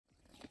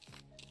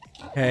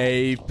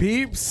Hey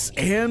peeps,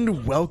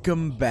 and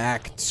welcome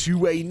back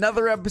to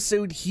another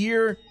episode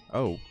here.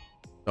 Oh,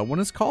 someone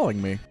is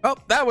calling me. Oh,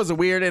 that was a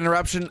weird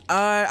interruption.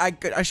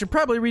 I should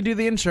probably redo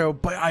the intro,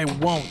 but I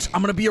won't.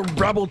 I'm gonna be a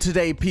rebel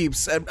today,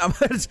 peeps.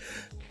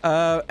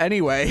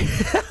 Anyway,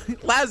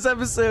 last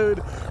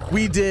episode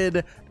we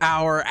did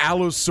our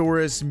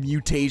Allosaurus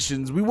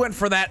mutations. We went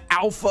for that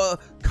alpha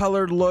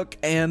colored look,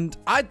 and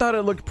I thought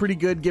it looked pretty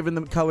good given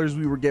the colors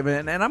we were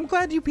given, and I'm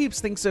glad you peeps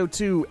think so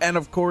too. And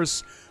of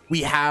course,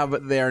 we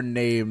have their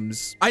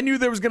names. I knew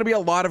there was going to be a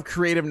lot of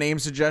creative name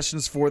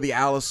suggestions for the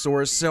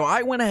Allosaurus, so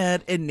I went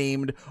ahead and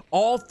named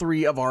all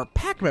three of our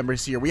pack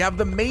members here. We have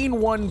the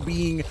main one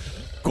being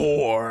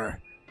Gore,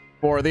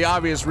 for the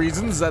obvious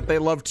reasons that they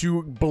love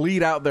to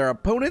bleed out their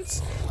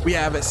opponents. We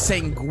have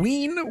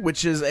Sanguine,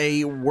 which is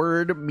a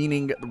word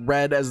meaning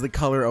red as the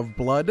color of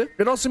blood.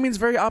 It also means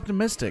very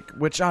optimistic,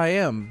 which I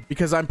am,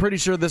 because I'm pretty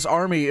sure this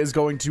army is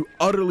going to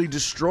utterly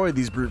destroy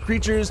these brute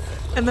creatures.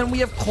 And then we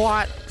have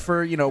Clot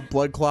for,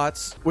 blood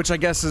clots, which I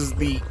guess is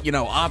the,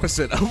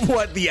 opposite of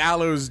what the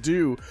Allos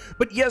do.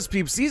 But yes,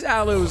 peeps, these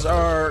Allos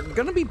are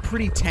gonna be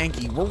pretty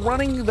tanky. We're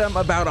running them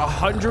about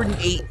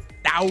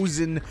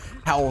 108,000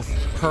 health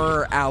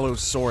per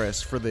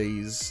Allosaurus for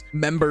these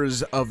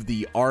members of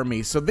the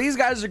army. So these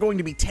guys are going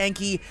to be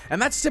tanky, and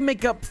that's to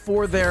make up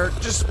for their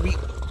we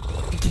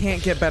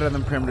can't get better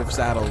than primitive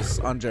saddles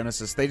on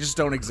Genesis. They just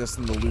don't exist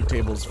in the loot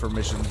tables for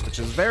missions, which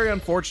is very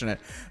unfortunate.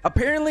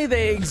 Apparently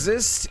they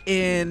exist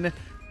in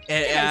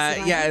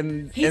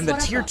in the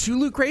tier 2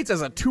 loot crates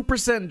as a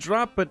 2%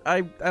 drop, but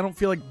I don't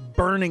feel like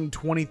burning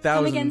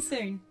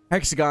 20,000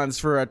 hexagons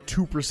for a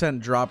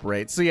 2% drop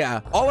rate. So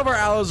yeah, all of our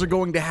allos are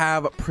going to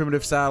have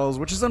primitive saddles,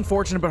 which is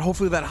unfortunate, but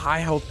hopefully that high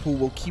health pool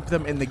will keep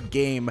them in the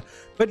game.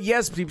 But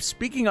yes,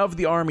 speaking of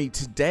the army,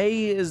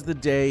 today is the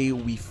day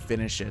we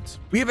finish it.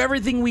 We have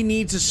everything we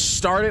need to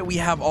start it. We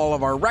have all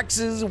of our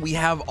Rexes, we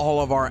have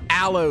all of our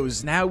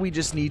allos. Now we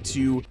just need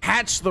to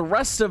hatch the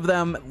rest of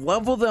them,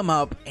 level them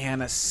up,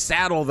 and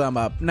saddle them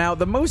up. Now,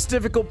 the most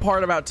difficult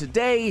part about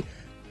today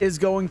is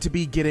going to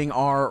be getting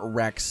our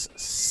Rex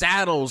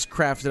saddles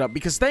crafted up,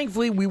 because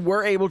thankfully we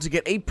were able to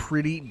get a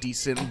pretty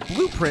decent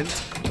blueprint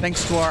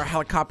thanks to our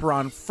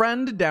Helicopteron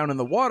friend down in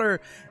the water,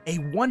 a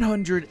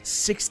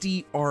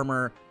 160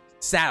 armor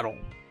saddle.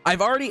 I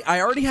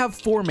already have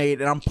 4 made,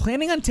 and I'm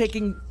planning on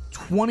taking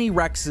 20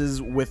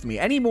 Rexes with me.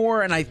 Any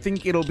more, and I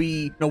think it'll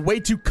be way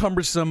too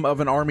cumbersome of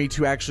an army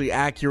to actually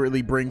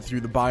accurately bring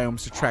through the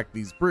biomes to track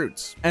these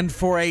brutes. And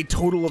for a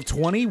total of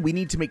 20, we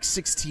need to make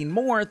 16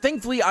 more.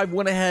 Thankfully, I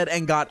went ahead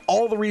and got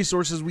all the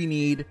resources we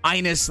need,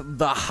 minus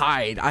the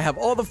hide. I have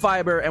all the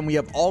fiber, and we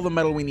have all the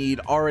metal we need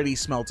already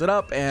smelted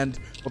up, and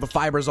well, the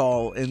fiber's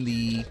all in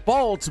the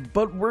vault,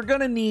 but we're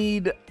gonna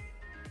need,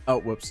 oh,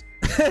 whoops.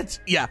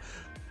 Yeah.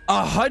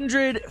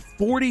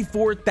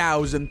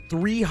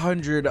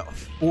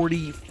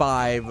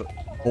 144,345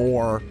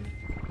 more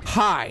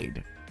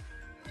hide.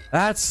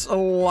 That's a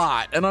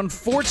lot, and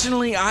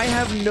unfortunately I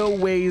have no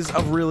ways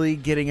of really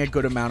getting a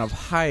good amount of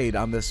hide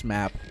on this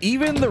map.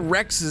 Even the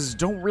Rexes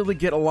don't really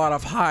get a lot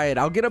of hide.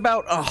 I'll get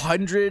about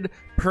 100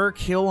 per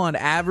kill on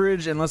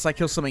average, unless I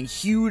kill something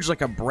huge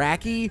like a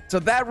Brachy. So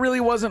that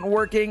really wasn't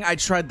working. I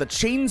tried the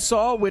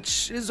chainsaw,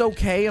 which is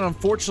okay, and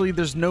unfortunately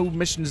there's no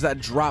missions that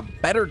drop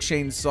better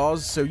chainsaws.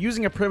 So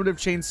using a primitive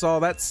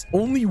chainsaw, that's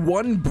only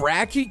 1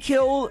 Brachy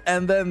kill,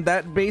 and then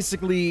that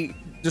basically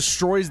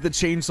destroys the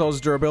chainsaw's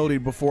durability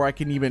before I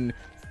can even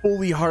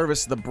fully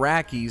harvest the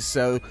Brackies,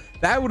 so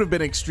that would have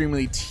been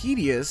extremely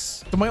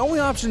tedious. So my only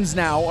options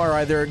now are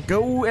either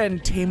go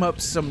and tame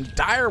up some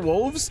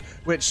direwolves,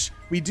 which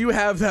we do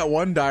have that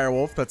one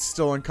direwolf that's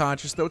still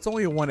unconscious, though it's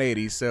only a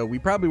 180, so we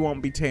probably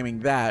won't be taming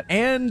that.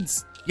 And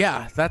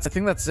yeah, I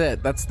think that's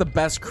it. That's the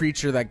best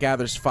creature that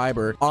gathers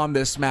fiber on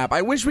this map.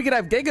 I wish we could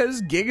have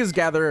Gigas. Gigas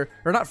gather,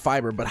 or not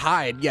fiber, but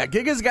hide. Yeah,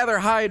 Gigas gather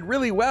hide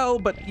really well,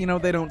 but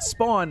they don't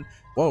spawn.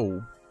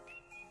 Whoa.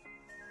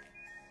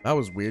 That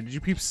was weird. Did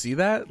you peeps see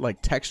that?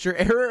 Like texture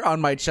error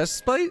on my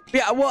chest plate?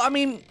 Yeah, well, I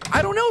mean,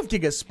 I don't know if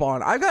Gigas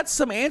spawn. I got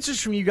some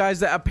answers from you guys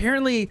that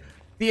apparently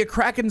the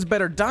Kraken's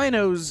better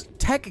dinos,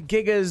 tech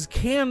Gigas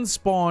can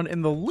spawn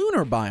in the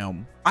lunar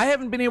biome. I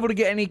haven't been able to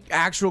get any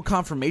actual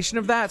confirmation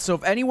of that, so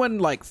if anyone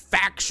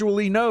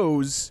factually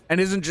knows and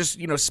isn't just,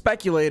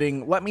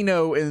 speculating, let me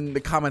know in the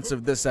comments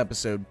of this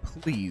episode,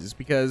 please,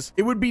 because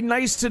it would be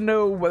nice to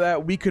know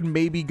that we could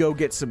maybe go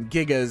get some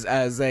Gigas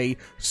as a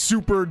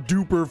super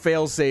duper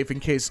failsafe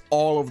in case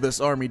all of this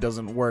army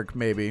doesn't work,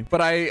 maybe.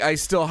 But I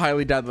still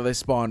highly doubt that they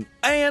spawn.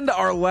 And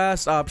our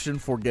last option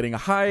for getting a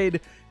hide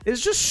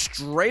is just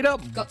straight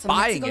up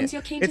buying it.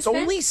 It's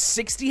only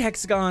 60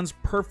 hexagons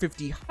per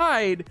 50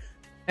 hide,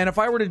 and if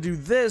I were to do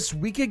this,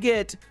 we could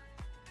get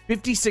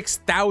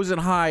 56,000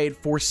 hide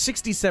for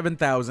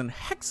 67,000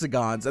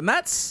 hexagons, and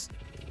that's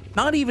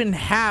not even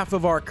half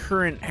of our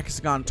current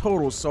hexagon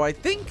total. So I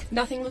think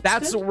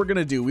that's what we're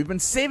gonna do. We've been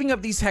saving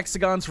up these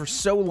hexagons for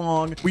so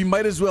long, we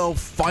might as well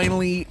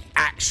finally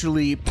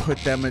actually put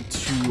them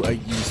to a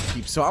use,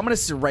 peeps. So I'm gonna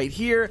sit right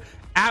here,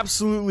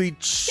 absolutely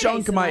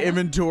chunk my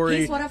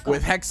inventory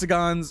with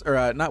hexagons,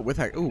 or not with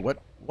ooh, what?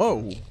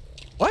 Whoa,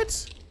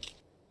 what?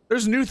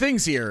 There's new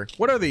things here.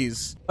 What are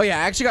these? Oh yeah,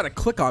 I actually got to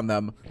click on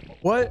them.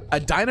 What? A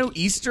dino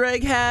Easter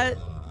egg hat?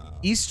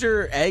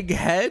 Easter egg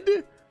head?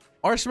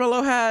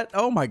 Marshmallow hat?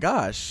 Oh my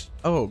gosh.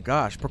 Oh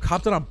gosh.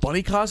 Procopton on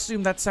bunny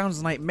costume? That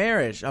sounds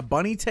nightmarish. A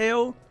bunny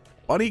tail?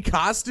 Bunny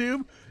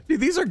costume? Dude,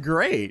 these are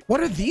great.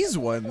 What are these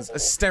ones? A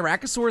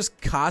Styracosaurus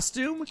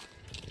costume?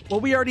 Well,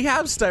 we already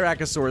have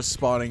Styracosaurus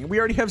spawning. We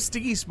already have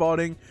Sticky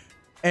spawning.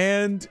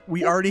 And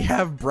we already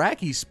have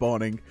Brachy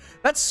spawning.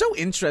 That's so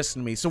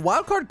interesting to me. So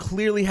Wildcard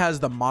clearly has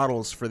the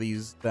models for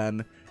these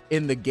then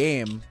in the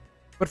game.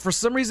 But for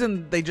some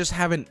reason, they just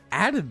haven't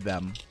added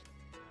them.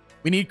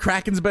 We need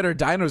Kraken's better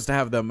dinos to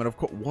have them. And of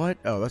course, what?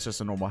 Oh, that's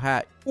just a normal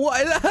hat.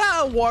 What?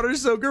 Water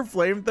soaker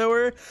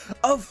flamethrower?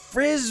 A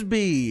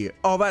frisbee.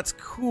 Oh, that's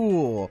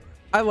cool.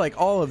 I like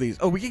all of these.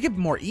 Oh, we can get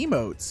more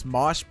emotes.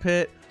 Mosh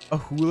pit, a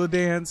hula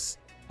dance,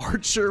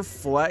 archer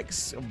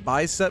flex,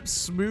 bicep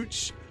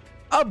smooch,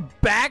 a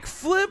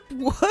backflip.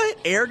 What?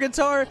 Air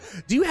guitar.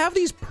 Do you have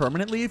these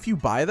permanently if you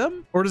buy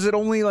them? Or does it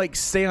only like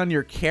stay on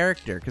your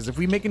character? Because if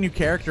we make a new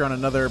character on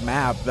another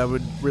map, that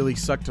would really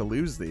suck to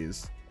lose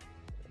these.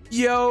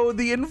 Yo,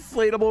 the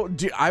inflatable.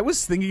 Dude, I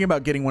was thinking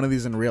about getting one of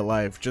these in real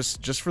life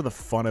just for the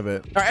fun of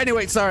it. All right,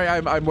 anyway, sorry,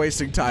 I'm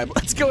wasting time.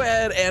 Let's go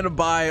ahead and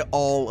buy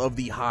all of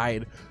the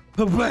hide.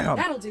 Bam.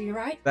 That'll do you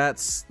right.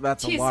 That's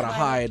a lot of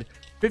hide.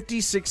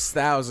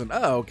 56,000.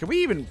 Oh, can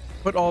we even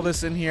put all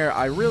this in here?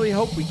 I really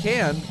hope we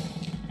can.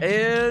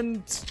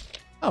 And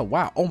oh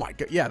wow, oh my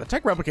god, yeah, the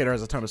tech replicator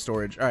has a ton of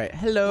storage. All right,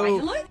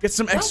 hello. Get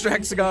some extra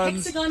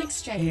hexagons. Hexagon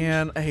exchange.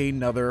 And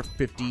another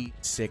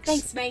 56,000.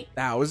 Thanks, mate.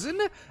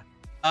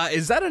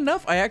 Is that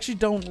enough? I actually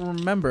don't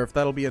remember if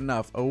that'll be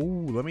enough. Oh,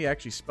 let me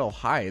actually spell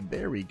hide.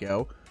 There we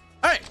go.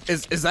 All right,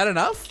 is that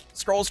enough?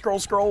 Scroll, scroll,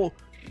 scroll.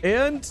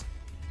 And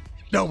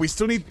no, we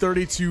still need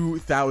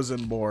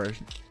 32,000 more.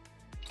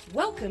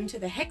 Welcome to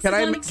the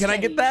Hexagon exchange. Can I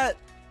get that?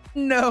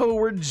 No,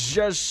 we're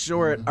just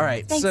short. All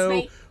right, thanks, so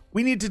mate.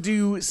 We need to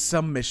do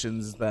some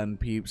missions then,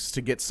 peeps,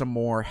 to get some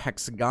more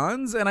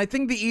hexagons. And I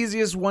think the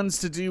easiest ones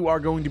to do are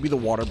going to be the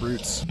water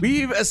brutes.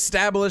 We've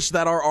established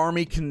that our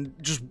army can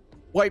just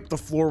wipe the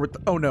floor with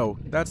oh no,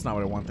 that's not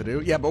what I want to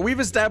do. Yeah, but we've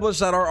established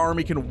that our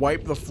army can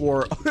wipe the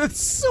floor. It's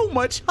so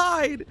much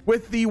hide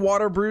with the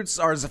water brutes,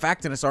 our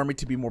Zafactinus army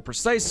to be more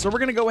precise. So we're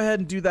gonna go ahead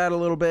and do that a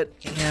little bit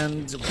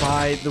and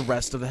buy the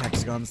rest of the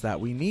hexagons that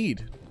we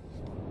need.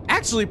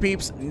 Actually,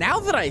 peeps, now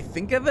that I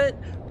think of it,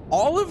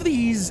 all of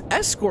these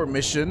escort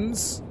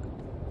missions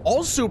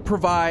also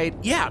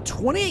provide, yeah,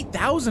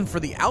 28,000 for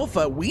the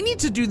alpha. We need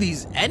to do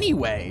these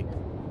anyway.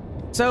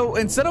 So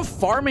instead of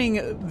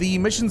farming the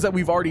missions that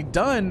we've already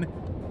done,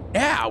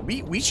 yeah,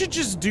 we should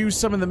just do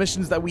some of the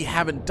missions that we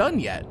haven't done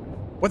yet.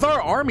 With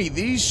our army,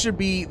 these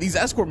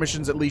escort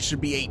missions at least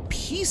should be a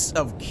piece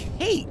of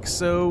cake.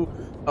 So,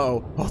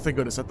 oh, thank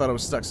goodness, I thought I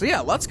was stuck. So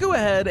yeah, let's go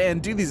ahead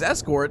and do these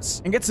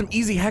escorts and get some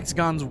easy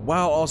hexagons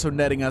while also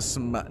netting us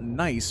some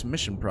nice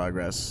mission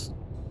progress.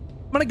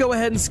 I'm gonna go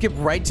ahead and skip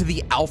right to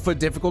the alpha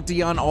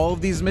difficulty on all of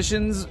these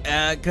missions,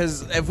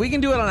 because if we can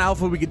do it on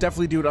alpha, we could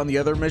definitely do it on the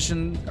other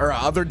mission or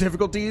other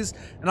difficulties,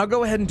 and I'll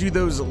go ahead and do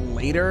those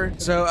later.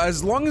 So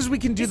as long as we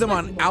can do them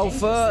on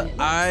alpha,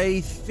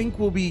 I think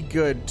we'll be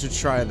good to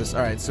try this.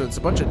 All right, so it's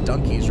a bunch of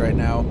donkeys right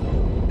now,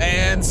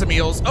 and some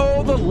eels.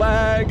 Oh, the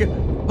lag!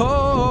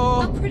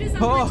 Oh,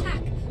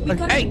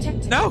 hey,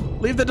 no,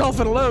 leave the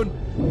dolphin alone.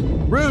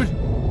 Rude.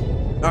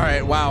 All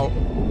right, wow.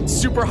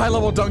 Super high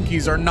level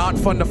donkeys are not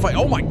fun to fight.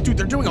 Oh my, dude,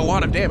 they're doing a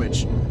lot of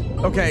damage.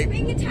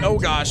 Okay, oh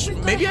gosh,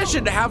 maybe I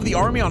should have the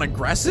army on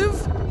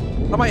aggressive?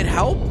 That might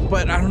help,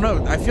 but I don't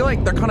know. I feel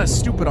like they're kind of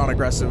stupid on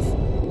aggressive.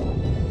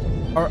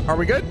 Are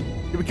we good?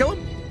 Did we kill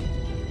him?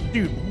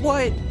 Dude,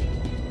 what?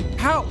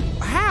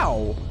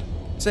 How?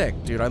 Sick,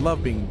 dude, I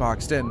love being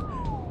boxed in.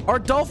 Our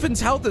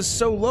dolphin's health is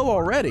so low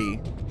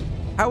already.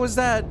 How is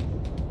that?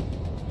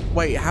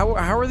 Wait, how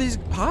are these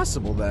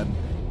possible then?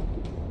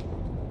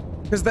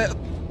 Because that,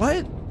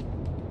 what?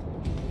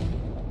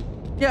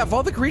 Yeah, if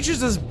all the creatures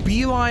just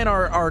beeline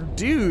our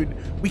dude,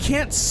 we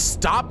can't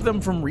stop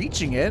them from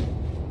reaching it.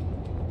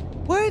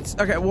 What?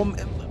 Okay, well,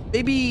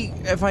 maybe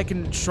if I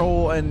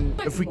control and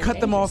if we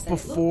cut them off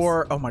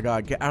before, oh my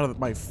God, get out of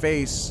my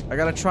face. I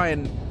gotta try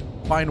and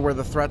find where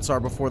the threats are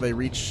before they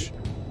reach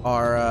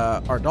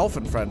our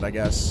dolphin friend, I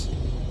guess.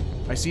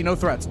 I see no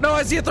threats. No,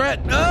 I see a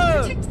threat.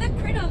 Protect that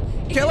critter.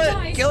 Kill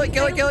it, kill it,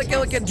 kill it, kill it,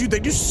 kill it. Dude, they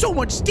do so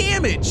much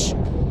damage.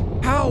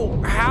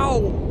 How?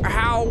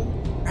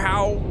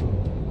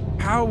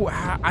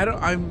 I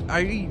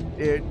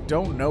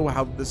don't know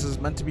how this is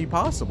meant to be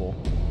possible.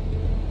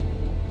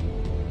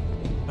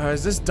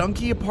 Is this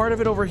donkey a part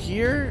of it over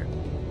here?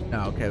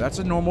 No, okay, that's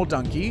a normal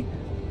donkey.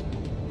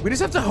 We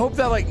just have to hope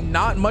that like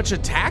not much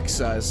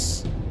attacks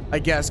us, I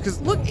guess,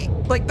 because look,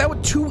 like that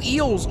with 2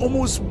 eels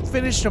almost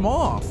finished him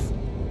off.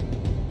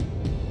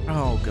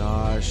 Oh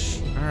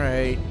gosh. All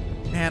right,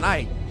 man,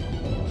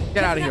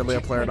 get out of here,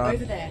 Leoplerodon.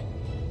 Over there.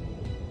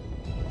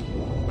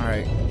 All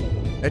right,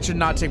 it should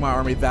not take my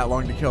army that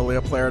long to kill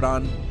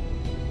Leoplerodon.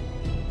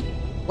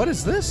 What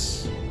is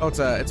this? Oh,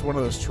 it's one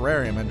of those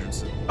terrarium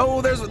entrances.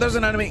 Oh, there's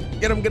an enemy.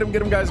 Get him,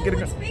 guys. Get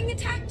him. It's being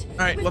attacked. All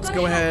right, let's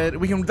go ahead.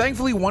 We can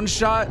thankfully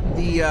one-shot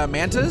the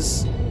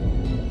mantas.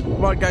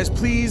 Come on, guys,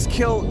 please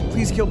kill.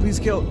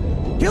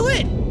 Kill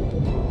it!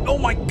 Oh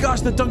my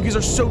gosh, the donkeys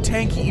are so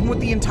tanky, even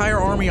with the entire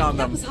army on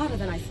them. That was harder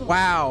than I thought.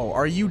 Wow,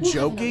 are you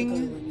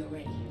joking?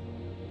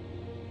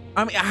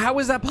 I mean, how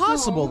is that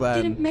possible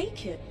then? Didn't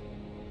make it.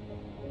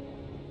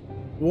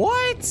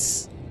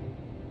 What?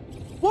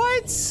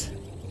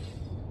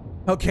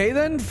 Okay,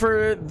 then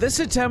for this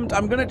attempt,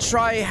 I'm gonna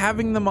try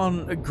having them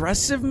on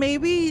aggressive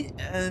maybe,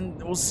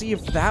 and we'll see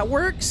if that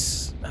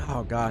works.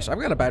 Oh gosh, I've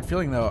got a bad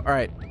feeling though. All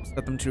right,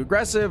 set them to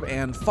aggressive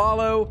and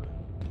follow.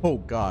 Oh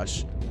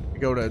gosh, we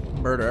go to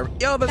murder.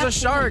 Yo, there's a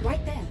shark.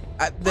 Right there.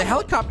 The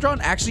helicoptron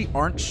actually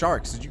aren't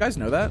sharks. Did you guys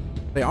know that?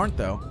 They aren't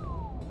though.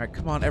 All right,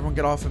 come on, everyone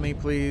get off of me,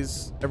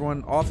 please.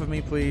 Everyone off of me,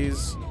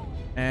 please.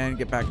 And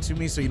get back to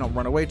me so you don't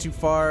run away too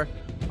far.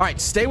 All right,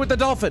 stay with the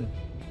dolphin.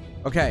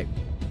 Okay.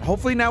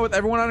 Hopefully now with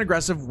everyone on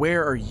aggressive,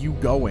 where are you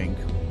going?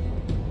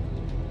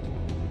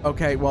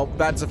 Okay, well,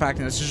 that's a fact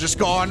and this is just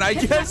gone, I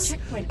guess.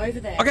 Checkpoint over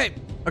there.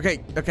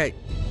 Okay.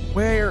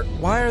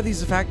 Why are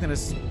these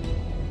effectiveness?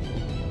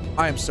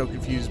 I am so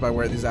confused by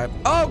where these are.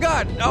 Oh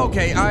God,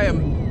 okay, I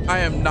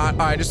am not,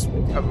 I just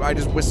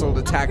whistled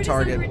attack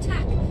target.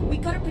 We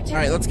gotta protect. All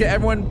right, let's get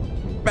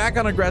everyone back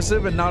on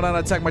aggressive and not on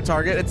attack my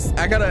target.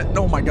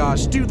 Oh my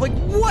gosh, dude, like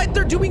what?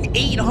 They're doing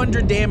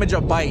 800 damage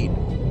a bite.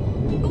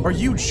 Are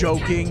you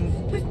joking?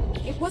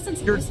 It wasn't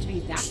supposed to be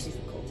that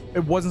difficult.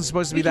 It wasn't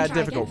supposed to be that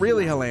difficult.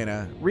 Really,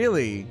 Helena?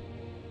 Really?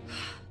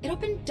 It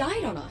up and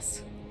died on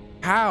us.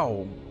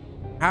 How?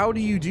 How do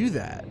you do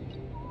that?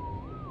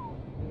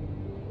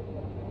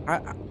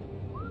 I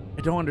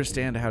don't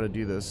understand how to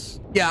do this.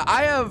 Yeah,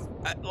 I have...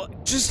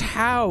 Just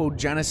how,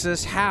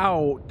 Genesis?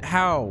 How?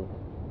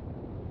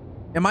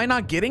 Am I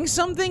not getting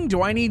something?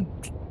 Do I need,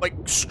 like,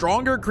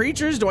 stronger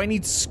creatures? Do I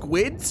need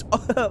squids?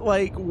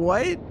 Like,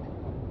 what?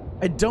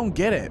 I don't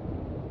get it.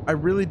 I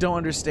really don't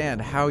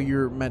understand how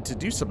you're meant to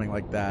do something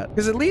like that.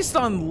 Because at least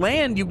on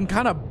land, you can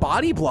kind of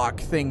body block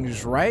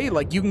things, right?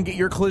 Like you can get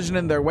your collision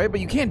in their way, but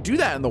you can't do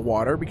that in the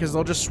water because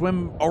they'll just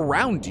swim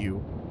around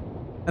you.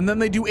 And then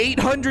they do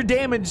 800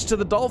 damage to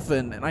the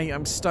dolphin. And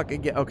I'm stuck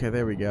again. Okay,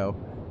 there we go.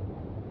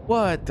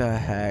 What the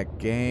heck,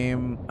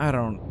 game? I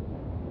don't...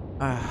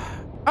 All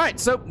right,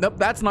 so nope,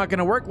 that's not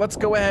gonna work. Let's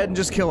go ahead and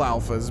just kill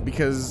alphas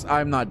because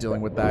I'm not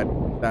dealing with that.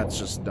 That's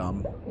just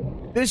dumb.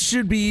 This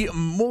should be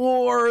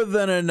more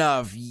than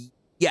enough.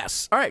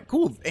 Yes. All right,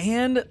 cool.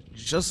 And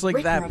just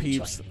like that,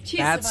 peeps,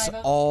 that's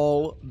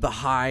all the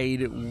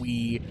hide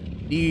we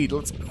need.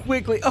 Let's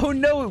quickly... Oh,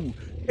 no.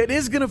 It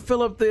is going to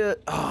fill up the...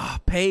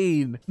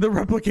 pain. The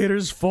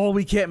replicators fall.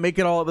 We can't make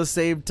it all at the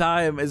same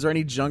time. Is there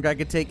any junk I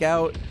could take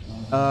out?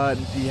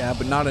 Yeah,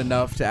 but not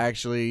enough to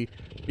actually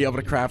be able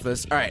to craft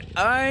this. All right,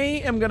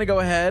 I am gonna go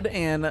ahead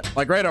and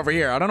like right over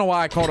here. I don't know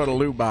why I called it a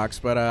loot box,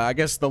 but I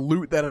guess the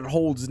loot that it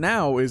holds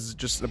now is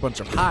just a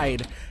bunch of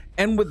hide.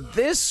 And with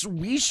this,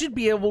 we should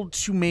be able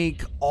to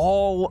make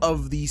all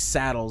of these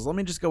saddles. Let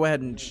me just go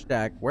ahead and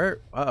check.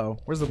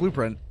 Where's the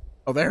blueprint?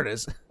 Oh, there it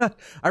is.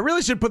 I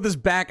really should put this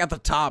back at the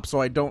top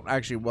so I don't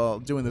actually, well,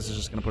 doing this is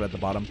just gonna put it at the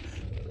bottom.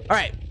 All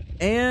right,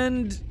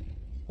 and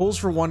pulls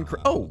for one.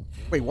 Oh,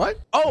 wait, what?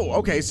 Oh,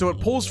 okay, so it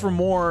pulls for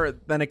more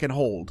than it can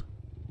hold.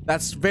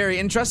 That's very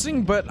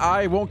interesting, but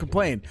I won't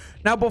complain.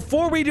 Now,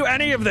 before we do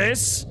any of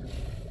this,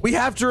 we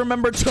have to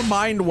remember to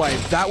mind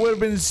wipe. That would have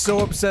been so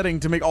upsetting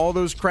to make all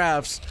those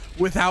crafts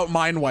without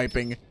mind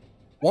wiping.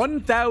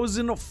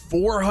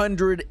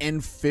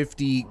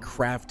 1,450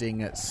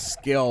 crafting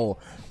skill.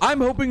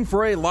 I'm hoping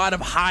for a lot of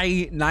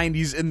high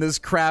 90s in this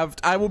craft.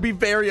 I will be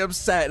very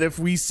upset if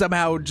we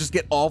somehow just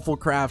get awful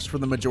crafts for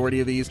the majority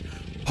of these.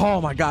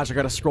 Oh my gosh, I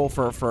gotta scroll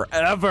for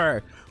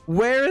forever.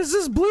 Where is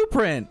this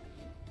blueprint?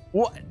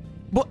 What?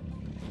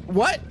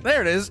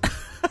 There it is.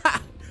 All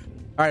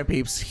right,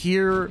 peeps,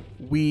 here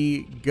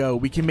we go.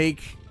 We can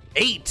make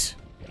 8.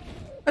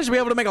 I should be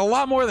able to make a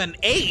lot more than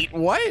 8.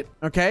 What?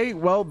 Okay,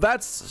 well,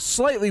 that's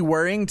slightly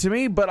worrying to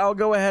me, but I'll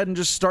go ahead and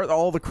just start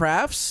all the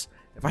crafts.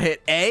 If I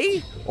hit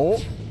A,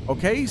 oh,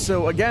 okay,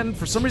 so again,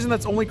 for some reason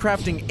that's only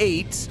crafting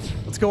 8.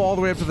 Let's go all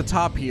the way up to the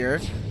top here.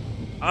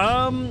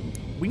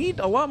 We need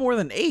a lot more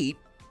than 8.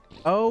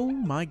 Oh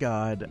my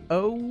god.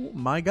 Oh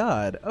my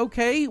god.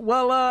 Okay,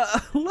 well,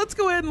 let's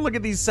go ahead and look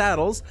at these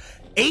saddles.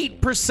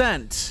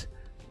 8%.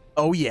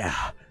 Oh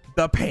yeah,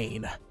 the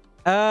pain.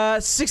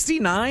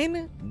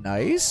 69,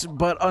 nice,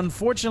 but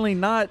unfortunately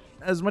not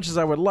as much as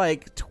I would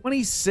like.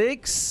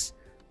 26,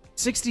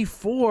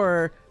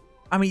 64.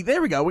 I mean,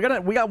 there we go. We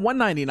got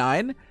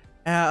 199,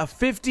 a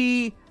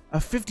 50, a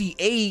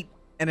 58,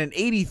 and an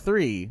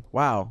 83.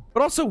 Wow.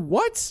 But also,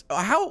 what?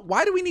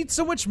 Why do we need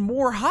so much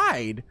more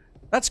hide?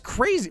 That's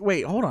crazy.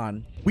 Wait, hold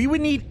on. We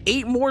would need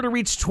 8 more to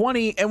reach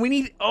 20, and we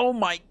need, oh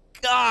my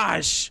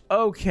gosh.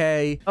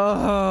 Okay.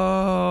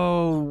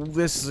 Oh,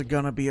 this is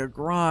gonna be a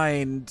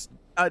grind.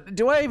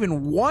 Do I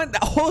even want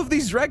all of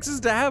these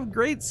Rexes to have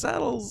great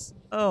saddles?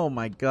 Oh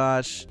my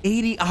gosh.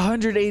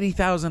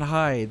 180,000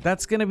 hide.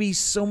 That's gonna be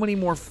so many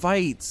more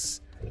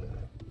fights.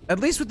 At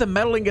least with the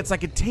metal ingots, I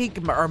could take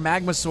our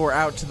Magmasaur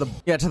out to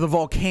the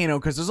volcano,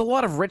 because there's a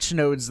lot of rich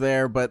nodes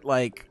there, but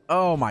like,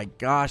 oh my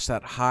gosh,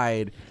 that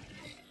hide.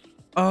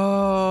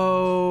 Okay.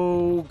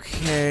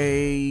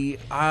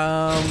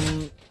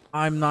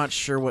 I'm not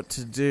sure what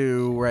to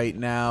do right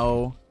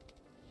now.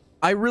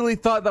 I really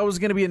thought that was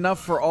going to be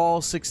enough for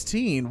all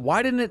 16.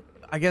 Why didn't it?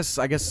 I guess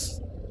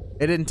it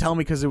didn't tell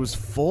me because it was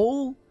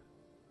full.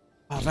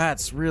 Oh,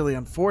 that's really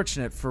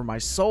unfortunate for my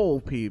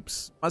soul,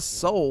 peeps. My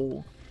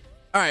soul.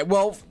 All right,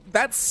 well,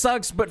 that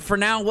sucks, but for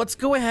now, let's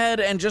go ahead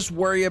and just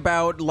worry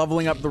about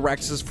leveling up the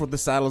Rexes for the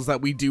saddles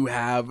that we do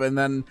have, and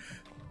then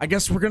I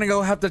guess we're gonna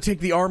go have to take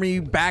the army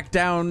back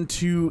down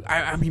to,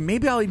 I mean,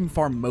 maybe I'll even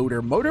farm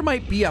Motor. Motor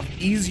might be a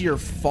easier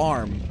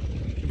farm,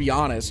 to be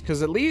honest,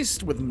 because at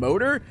least with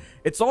Motor,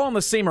 it's all in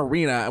the same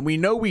arena, and we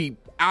know we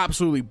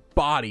absolutely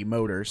body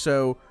Motor,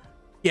 so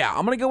yeah,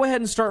 I'm gonna go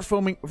ahead and start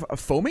farming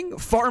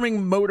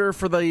Motor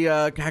for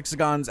the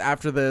hexagons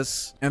after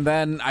this, and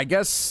then I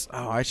guess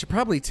I should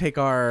probably take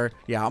I'm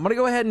gonna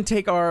go ahead and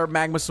take our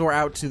Magmasaur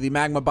out to the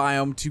magma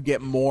biome to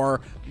get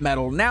more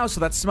metal now, so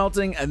that's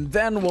smelting, and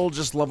then we'll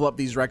just level up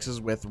these Rexes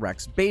with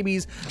Rex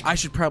babies. I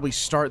should probably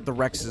start the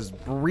Rexes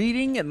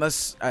breeding,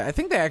 unless I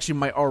think they actually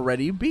might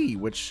already be,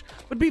 which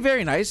would be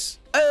very nice.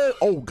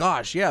 Oh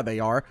gosh, yeah, they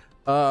are.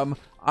 I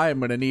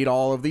am gonna need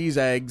all of these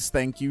eggs.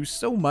 Thank you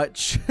so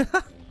much.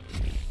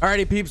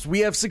 Alrighty, peeps,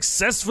 we have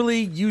successfully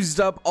used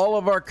up all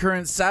of our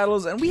current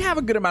saddles, and we have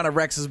a good amount of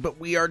Rexes, but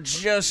we are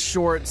just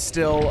short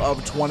still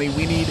of 20.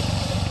 We need,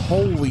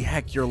 holy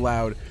heck, you're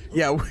loud.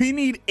 Yeah, we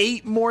need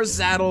 8 more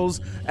saddles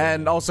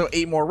and also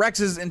 8 more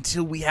Rexes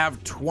until we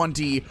have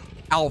 20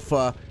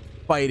 alpha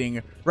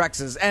fighting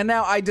Rexes. And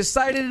now I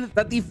decided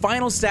that the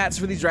final stats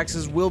for these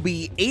Rexes will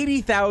be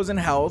 80,000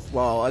 health,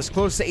 well, as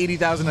close to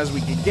 80,000 as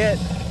we can get,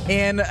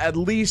 and at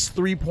least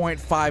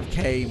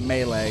 3.5k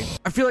melee.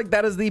 I feel like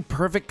that is the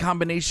perfect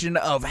combination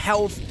of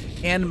health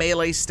and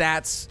melee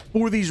stats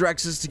for these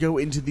Rexes to go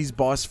into these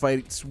boss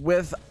fights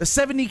with. The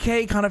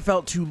 70k kind of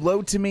felt too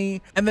low to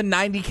me, and the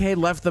 90k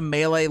left the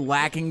melee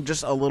lacking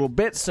just a little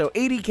bit, so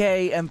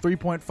 80k and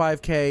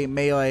 3.5k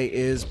melee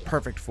is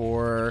perfect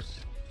for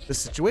the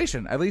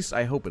situation. At least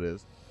I hope it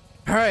is.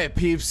 All right,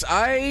 peeps,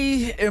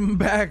 I am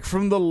back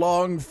from the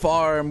long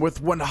farm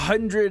with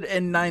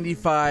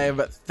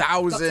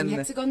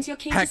 195,000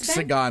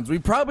 hexagons. We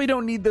probably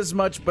don't need this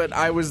much, but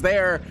I was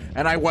there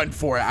and I went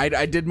for it.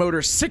 I did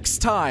Motor 6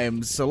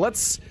 times, so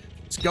let's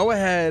go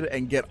ahead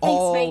and get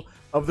all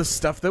of the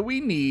stuff that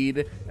we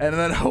need, and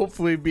then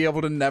hopefully be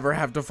able to never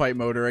have to fight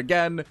Motor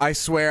again. I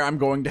swear I'm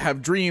going to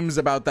have dreams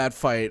about that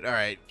fight. All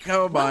right,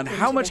 come on.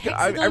 How much?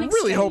 I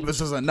really hope this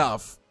is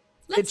enough.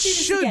 It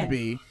should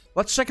be.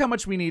 Let's check how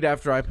much we need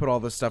after I put all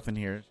this stuff in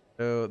here.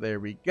 So there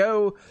we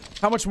go.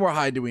 How much more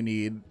hide do we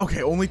need?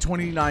 Okay, only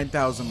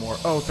 29,000 more.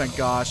 Oh, thank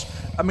gosh.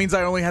 That means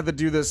I only had to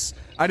do this.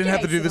 I didn't have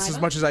to do this as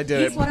much as I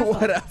did it, but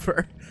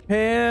whatever.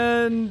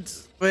 And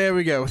there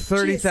we go.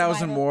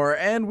 30,000 more.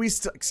 And we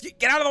still,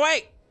 get out of the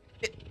way.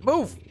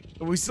 Move.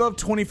 We still have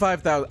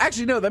 25,000.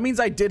 Actually, no, that means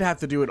I did have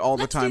to do it all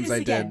the times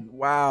I did.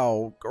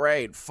 Wow,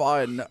 great,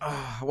 fun.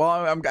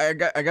 Well, I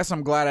guess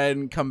I'm glad I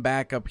didn't come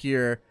back up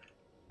here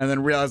and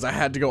then realize I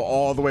had to go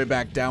all the way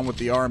back down with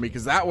the army,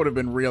 because that would have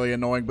been really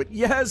annoying. But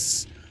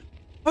yes!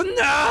 Oh,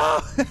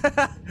 no!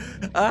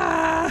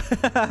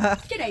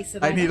 G'day,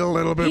 I need a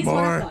little bit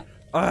more.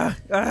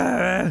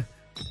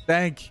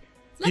 Thank you,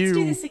 Let's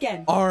do this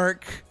again.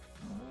 ARK.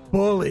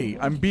 Bully.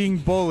 I'm being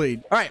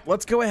bullied. All right,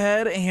 let's go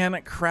ahead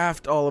and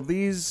craft all of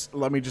these.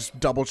 Let me just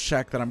double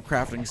check that I'm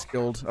crafting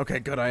skilled. Okay,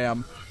 good, I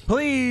am.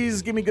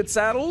 Please give me good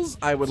saddles.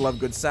 I would love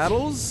good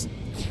saddles.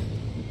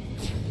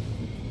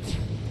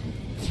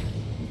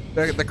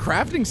 The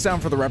crafting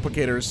sound for the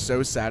replicator is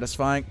so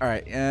satisfying. All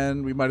right,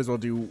 and we might as well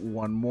do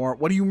one more.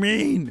 What do you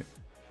mean?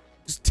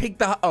 Just take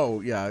the...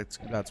 Oh, yeah,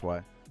 that's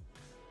why.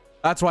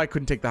 That's why I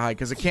couldn't take the hide,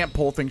 because it can't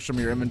pull things from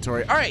your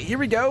inventory. All right, here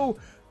we go.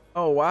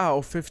 Oh, wow,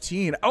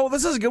 15. Oh,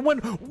 this is a good one.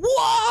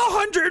 Whoa,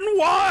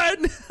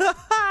 101!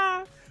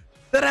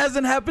 That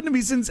hasn't happened to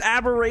me since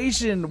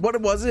Aberration.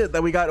 What was it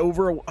that we got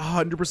over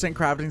 100%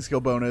 crafting skill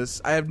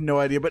bonus? I have no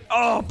idea, but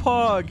oh,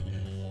 Pog.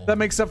 That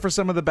makes up for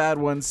some of the bad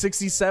ones.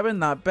 67,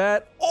 not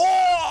bad.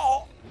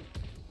 Oh!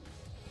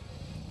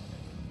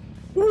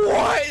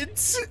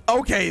 What?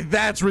 Okay,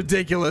 that's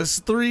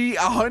ridiculous.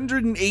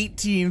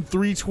 118,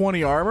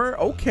 320 armor.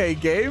 Okay,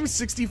 game.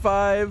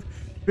 65,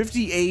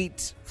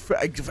 58,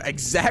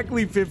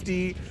 exactly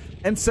 50,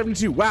 and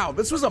 72. Wow,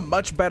 this was a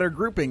much better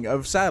grouping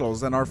of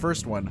saddles than our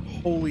first one.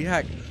 Holy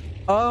heck.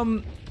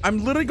 I'm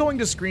literally going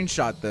to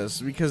screenshot this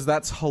because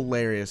that's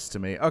hilarious to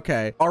me.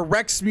 Okay, our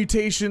Rex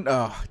mutation.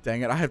 Oh,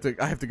 dang it! I have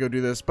to go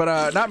do this.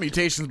 But not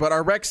mutations, but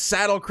our Rex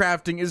saddle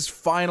crafting is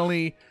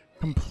finally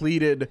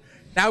completed.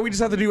 Now we just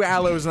have to do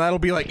aloes, and that'll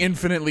be like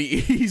infinitely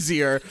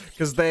easier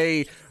because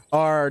they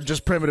are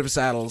just primitive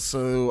saddles.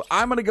 So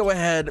I'm gonna go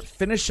ahead,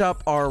 finish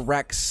up our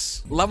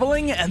Rex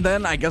leveling, and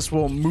then I guess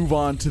we'll move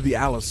on to the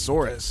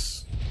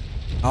Allosaurus.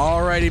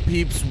 Alrighty,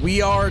 peeps,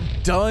 we are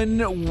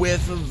done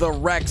with the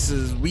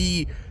Rexes.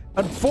 We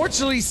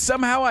unfortunately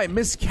somehow I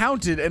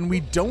miscounted and we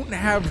don't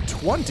have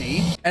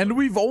 20, and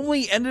we've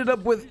only ended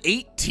up with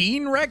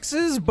 18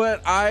 Rexes,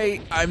 but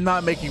I'm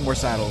not making more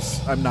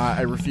saddles.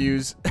 I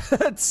refuse.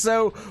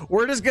 So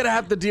we're just gonna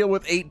have to deal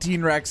with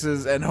 18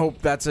 Rexes and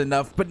hope that's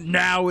enough. But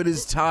now it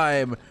is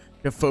time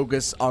to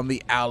focus on the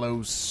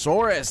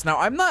Allosaurus. Now,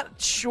 I'm not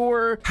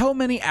sure how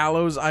many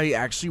Allos I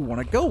actually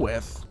want to go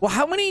with. Well,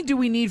 how many do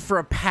we need for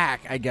a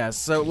pack, I guess?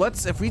 So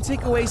if we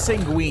take away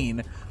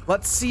Sanguine,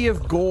 let's see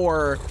if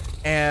Gore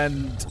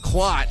and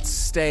Clot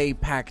stay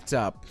packed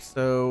up.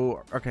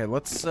 So, okay,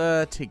 let's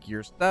take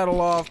your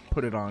saddle off,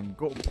 put it on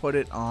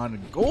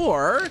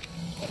Gore.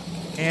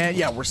 And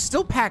yeah, we're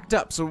still packed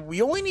up. So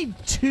we only need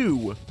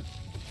 2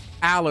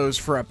 Allos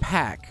for a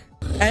pack.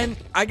 And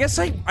I guess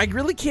I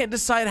really can't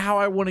decide how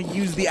I want to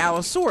use the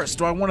Allosaurus.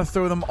 Do I want to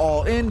throw them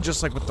all in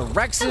just like with the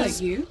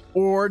Rexes?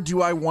 Or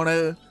do I want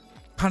to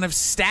kind of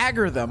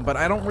stagger them? But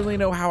I don't really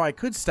know how I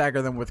could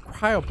stagger them with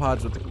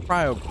cryopods with the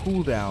cryo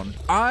cooldown.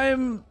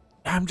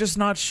 I'm just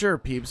not sure,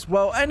 peeps.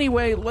 Well,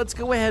 anyway, let's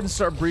go ahead and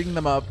start breeding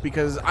them up,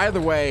 because either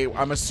way,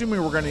 I'm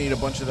assuming we're going to need a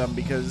bunch of them,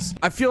 because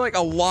I feel like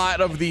a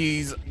lot of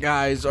these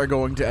guys are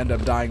going to end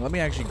up dying. Let me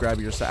actually grab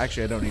your...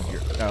 Actually, I don't need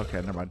your... Okay,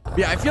 never mind.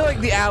 Yeah, I feel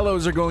like the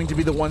Allos are going to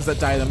be the ones that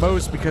die the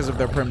most because of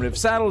their primitive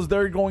saddles.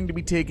 They're going to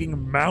be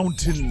taking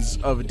mountains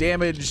of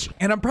damage,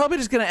 and I'm probably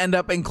just going to end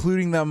up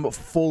including them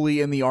fully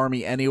in the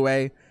army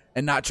anyway,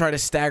 and not try to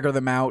stagger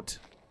them out.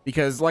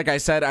 Because, like I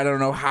said, I don't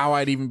know how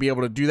I'd even be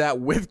able to do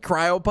that with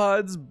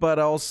cryopods, but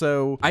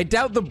also, I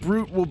doubt the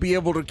brute will be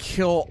able to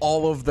kill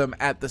all of them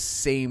at the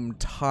same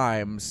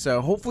time. So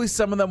hopefully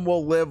some of them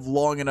will live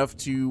long enough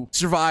to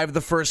survive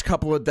the first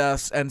couple of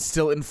deaths and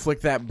still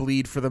inflict that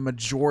bleed for the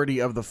majority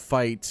of the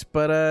fight.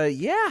 But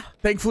yeah,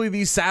 thankfully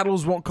these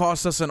saddles won't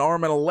cost us an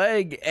arm and a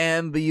leg,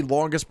 and the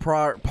longest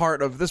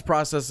part of this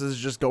process is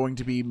just going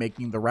to be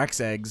making the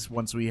Rex eggs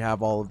once we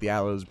have all of the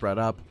Allos bred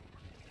up.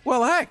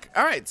 Well, heck.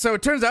 All right, so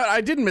it turns out I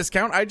didn't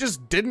miscount. I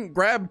just didn't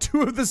grab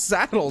 2 of the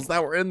saddles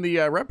that were in the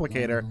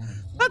replicator.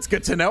 That's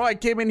good to know. I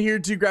came in here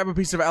to grab a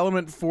piece of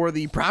element for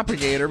the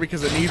propagator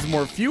because it needs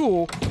more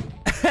fuel.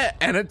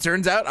 And it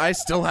turns out I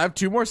still have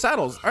 2 more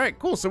saddles. All right,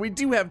 cool. So we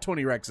do have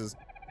 20 Rexes.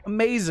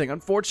 Amazing.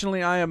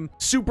 Unfortunately, I am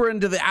super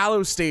into the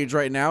Allo stage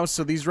right now,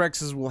 so these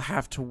Rexes will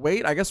have to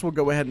wait. I guess we'll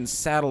go ahead and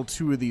saddle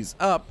 2 of these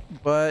up.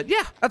 But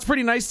yeah, that's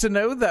pretty nice to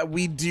know that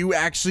we do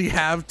actually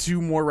have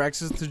 2 more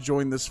Rexes to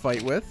join this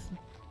fight with.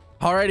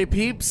 Alrighty,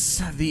 peeps,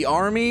 the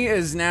army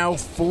is now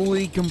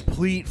fully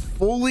complete,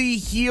 fully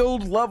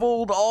healed,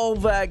 leveled, all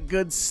that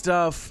good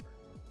stuff.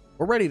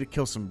 We're ready to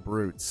kill some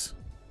brutes.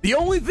 The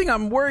only thing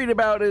I'm worried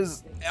about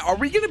is, are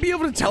we going to be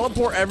able to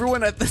teleport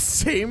everyone at the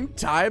same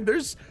time?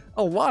 There's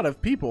a lot of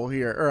people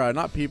here, or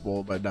not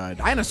people, but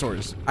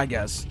dinosaurs, I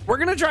guess. We're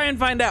gonna try and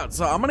find out.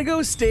 So I'm gonna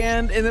go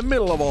stand in the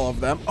middle of all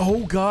of them. Oh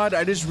God,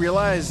 I just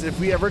realized if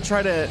we ever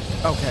try to,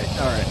 okay,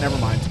 all right, never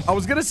mind. I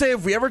was gonna say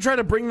if we ever try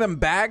to bring them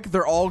back,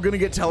 they're all gonna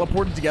get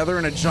teleported together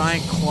in a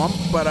giant clump,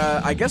 but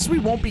I guess we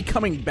won't be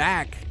coming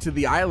back to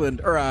the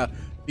island, or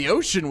the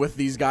ocean with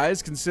these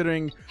guys,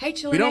 considering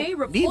we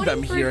don't need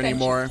them here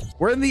anymore.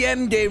 We're in the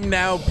end game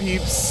now,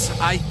 peeps.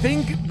 I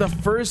think the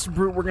first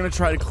brute we're gonna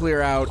try to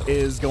clear out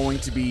is going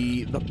to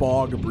be the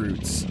bog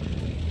brutes.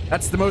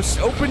 That's the most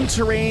open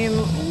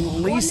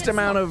terrain, least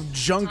amount of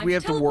junk we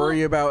have to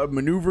worry about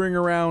maneuvering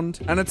around.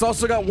 And it's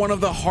also got one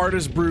of the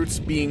hardest brutes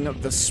being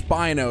the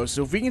Spino.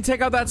 So if we can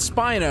take out that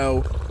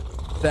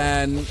Spino,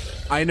 then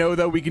I know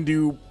that we can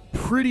do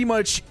pretty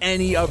much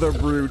any other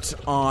brute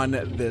on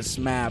this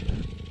map.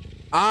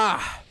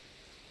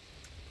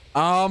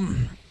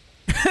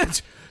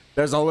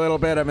 There's a little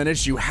bit of an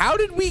issue. How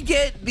did we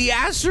get the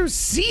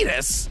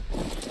Astrocetus?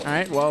 All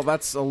right, well,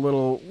 that's a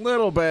little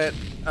bit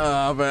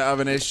of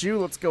an issue.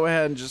 Let's go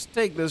ahead and just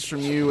take this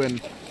from you,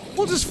 and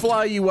we'll just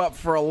fly you up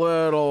for a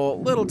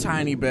little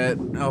tiny bit.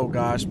 Oh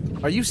gosh,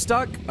 are you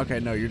stuck? Okay,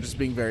 no, you're just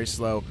being very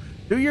slow.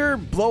 Do your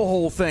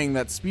blowhole thing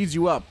that speeds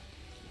you up.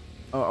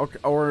 Okay,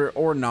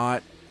 or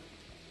not,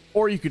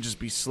 or you could just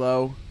be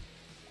slow.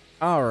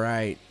 All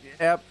right,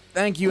 yep.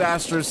 Thank you,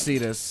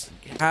 Astrocetus.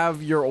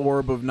 Have your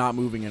orb of not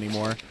moving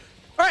anymore.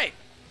 All right,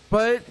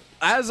 but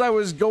as I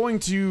was going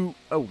to...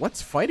 Oh,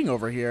 what's fighting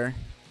over here?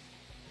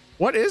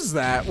 What is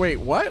that? Wait,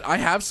 what? I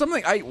have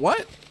something?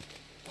 What?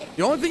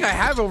 The only thing I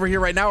have over here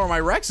right now are my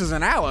Rexes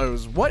and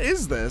Allos. What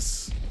is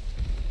this?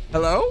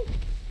 Hello?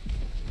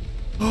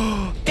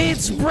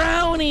 It's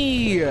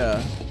Brownie!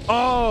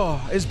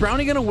 Oh, is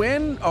Brownie gonna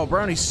win? Oh,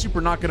 Brownie's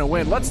super not gonna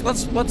win. Let's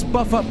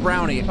buff up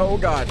Brownie. Oh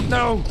God,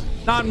 no,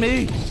 not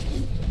me.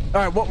 All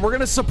right, well, we're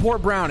gonna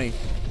support Brownie.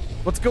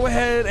 Let's go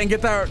ahead and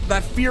get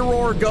that Fear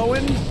Roar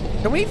going.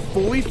 Can we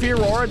fully Fear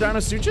Roar a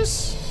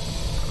Dinosuchus?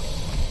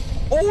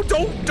 Oh,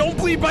 don't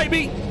bleed bite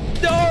me.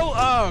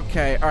 No.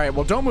 Okay. All right.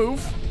 Well, don't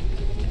move.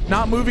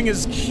 Not moving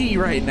is key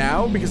right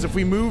now, because if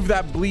we move,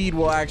 that bleed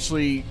will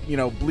actually, you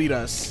know, bleed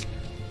us.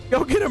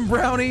 Go get him,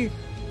 Brownie.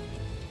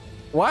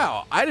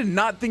 Wow. I did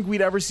not think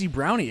we'd ever see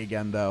Brownie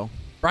again, though.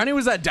 Brownie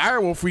was that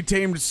direwolf we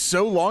tamed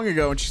so long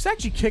ago, and she's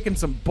actually kicking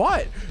some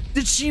butt.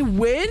 Did she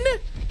win?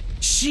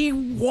 She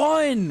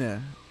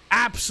won.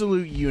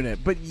 Absolute unit.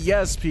 But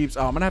yes, peeps.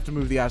 Oh, I'm gonna have to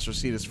move the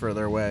Astrocetus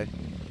further away.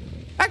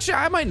 Actually,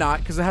 I might not,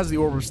 because it has the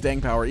orb of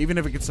staying power. Even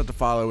if it gets set to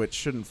follow, it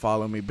shouldn't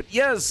follow me. But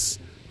yes,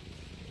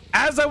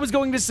 as I was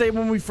going to say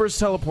when we first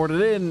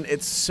teleported in,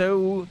 it's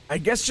so, I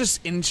guess,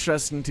 just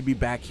interesting to be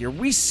back here.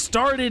 We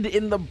started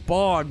in the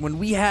bog when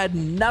we had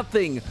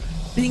nothing,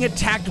 being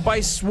attacked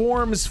by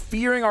swarms,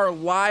 fearing our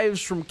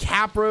lives from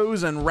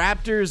capros and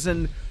raptors,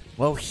 and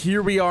well,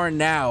 here we are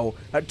now,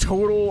 a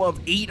total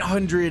of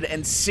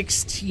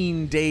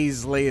 816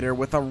 days later,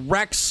 with a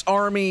Rex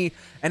army,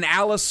 an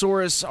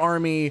Allosaurus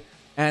army,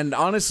 and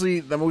honestly,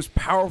 the most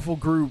powerful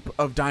group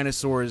of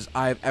dinosaurs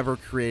I've ever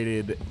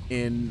created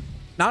in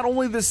not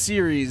only this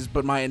series,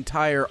 but my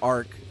entire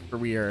ARK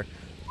career.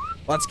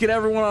 Let's get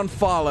everyone on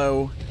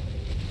follow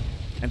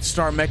and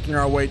start making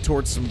our way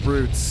towards some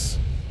brutes.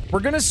 We're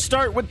gonna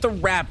start with the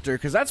raptor,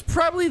 because that's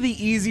probably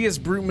the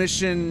easiest brute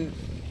mission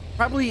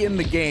probably in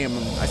the game.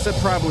 I said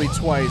probably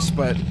twice,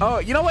 but oh,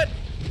 you know what?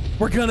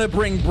 We're gonna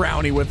bring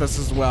Brownie with us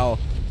as well.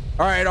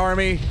 All right,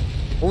 army,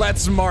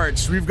 let's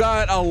march. We've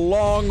got a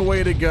long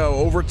way to go,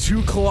 over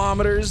 2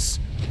 kilometers.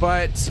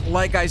 But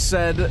like I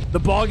said, the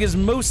bog is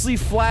mostly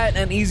flat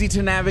and easy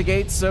to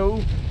navigate,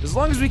 so as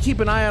long as we keep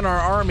an eye on our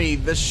army,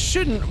 this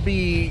shouldn't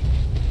be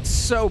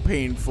so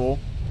painful.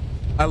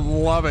 I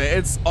love it.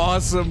 It's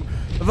awesome.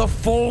 The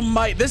full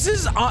might. This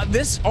is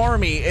this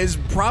army is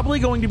probably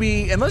going to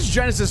be, unless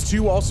Genesis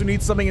 2 also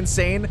needs something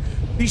insane,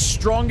 the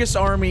strongest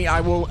army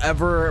I will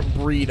ever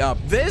breed up.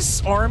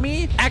 This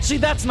army, actually,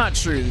 that's not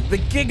true. The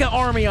Giga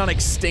army on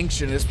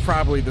Extinction is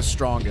probably the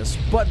strongest,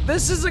 but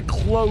this is a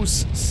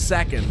close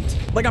second.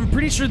 Like, I'm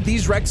pretty sure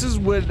these Rexes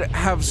would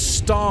have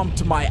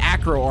stomped my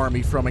Acro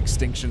army from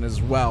Extinction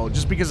as well,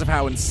 just because of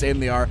how insane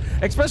they are,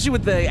 especially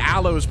with the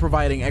Allos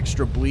providing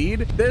extra bleed.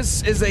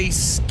 This is a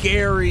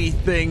scary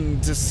thing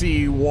to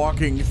see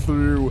walking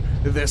through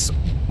this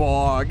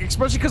bog,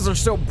 especially because they're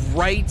so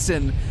bright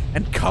and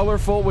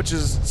colorful, which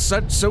is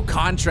so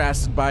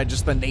contrasted by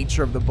just the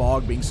nature of the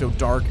bog being so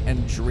dark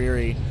and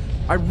dreary.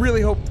 I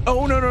really hope,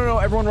 oh no,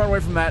 everyone run away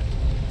from that.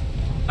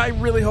 I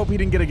really hope he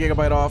didn't get a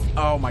gigabyte off.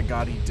 Oh my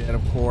god, he did,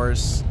 of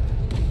course.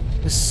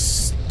 This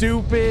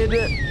stupid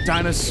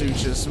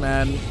Dinosuchus,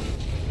 man.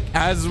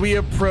 As we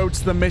approach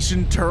the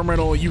mission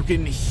terminal, you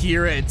can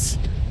hear it,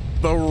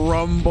 the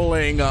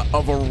rumbling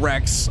of a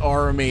Rex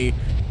army.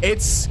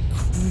 It's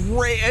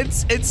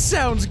great. It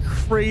sounds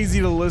crazy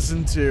to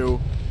listen to.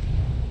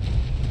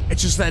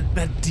 It's just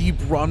that deep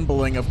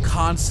rumbling of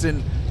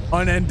constant,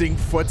 unending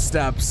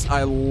footsteps.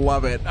 I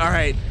love it. All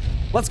right,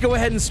 let's go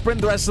ahead and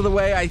sprint the rest of the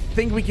way. I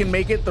think we can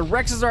make it. The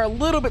Rexes are a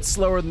little bit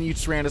slower than the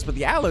Eutyranus, but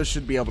the Allos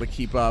should be able to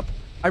keep up.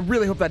 I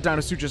really hope that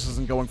Dinosuchus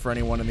isn't going for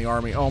anyone in the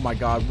army. Oh my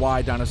god,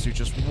 why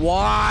Dinosuchus?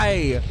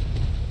 Why?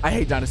 I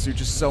hate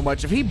Dinosuchus so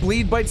much. If he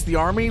bleed bites the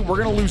army, we're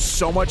gonna lose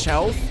so much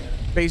health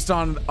based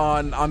on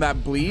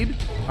that bleed.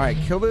 All right,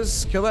 kill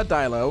that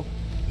Dilo.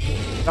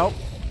 Oh,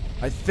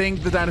 I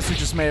think the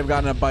Dinosuchus may have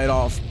gotten a bite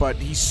off, but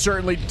he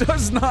certainly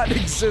does not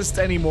exist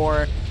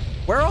anymore.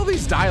 Where are all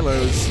these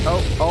Dilos?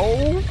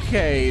 Oh,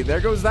 okay,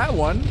 there goes that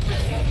one.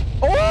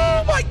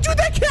 Oh my, dude,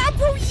 that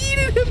Capro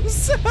yeeted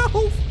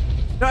himself.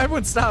 No,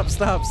 everyone stop.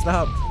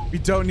 We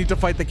don't need to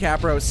fight the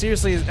Capro.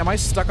 Seriously, am I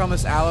stuck on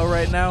this Allo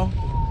right now?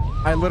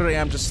 I literally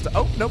am just,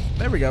 oh, nope,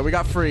 there we go, we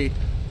got free.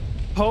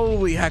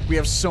 Holy heck, we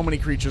have so many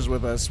creatures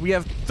with us. We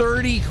have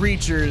 30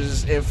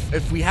 creatures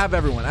if we have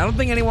everyone. I don't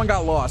think anyone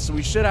got lost, so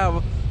we should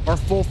have our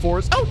full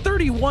force. Oh,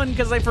 31,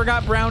 because I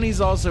forgot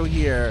Brownie's also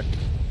here.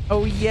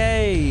 Oh,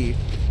 yay.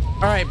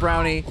 All right,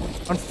 Brownie.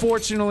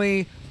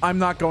 Unfortunately, I'm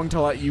not going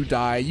to let you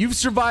die. You've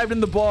survived in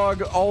the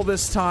bog all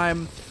this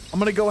time. I'm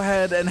going to go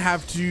ahead and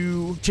have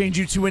to change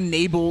you to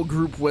enable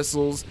group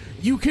whistles.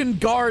 You can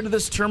guard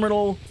this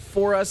terminal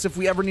for us if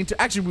we ever need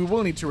to. Actually, we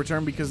will need to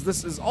return because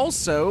this is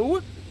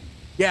also,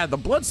 yeah, the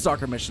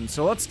Bloodstalker mission.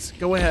 So let's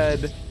go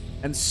ahead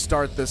and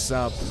start this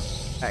up.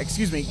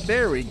 Excuse me.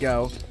 There we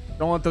go.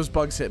 Don't let those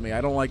bugs hit me.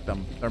 I don't like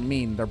them. They're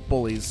mean. They're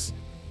bullies.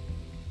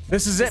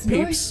 This is it,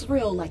 peeps. No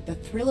thrill like the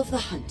thrill of the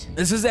hunt.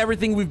 This is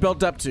everything we've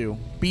built up to.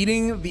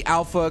 Beating the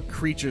alpha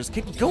creatures.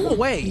 Go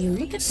away.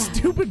 Look at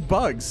Stupid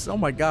bugs. Oh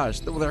my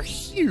gosh. They're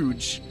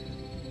huge.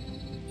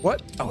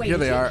 What? Oh, here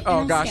they are.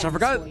 Oh gosh, I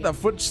forgot the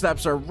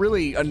footsteps are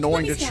really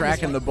annoying to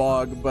track in the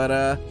bog, but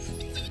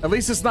at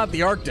least it's not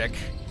the Arctic.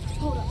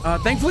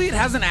 Thankfully, it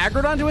hasn't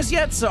aggroed onto us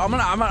yet, so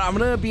I'm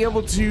gonna be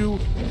able to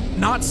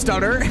not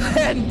stutter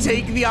and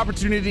take the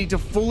opportunity to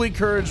fully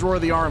courage roar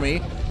the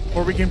army,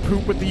 or we can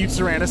poop with the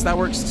Eutyranus. That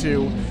works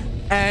too.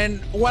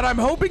 And what I'm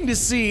hoping to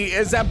see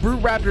is that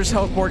Brute Raptor's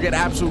health bar get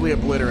absolutely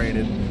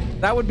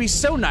obliterated. That would be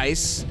so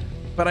nice,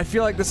 but I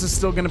feel like this is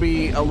still gonna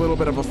be a little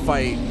bit of a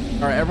fight.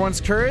 All right,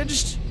 everyone's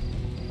couraged.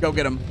 Go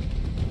get him.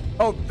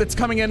 Oh, it's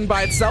coming in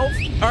by itself.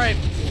 All right.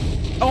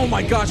 Oh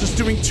my gosh, it's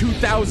doing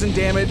 2,000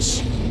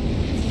 damage.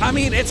 I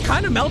mean, it's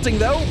kind of melting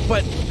though,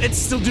 but it's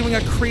still doing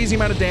a crazy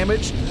amount of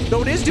damage.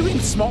 Though it is doing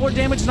smaller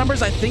damage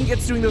numbers, I think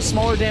it's doing those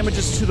smaller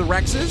damages to the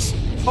Rexes.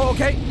 Oh,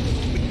 okay.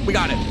 we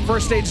got it.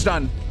 First stage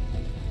done.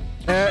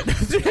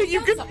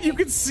 You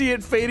can see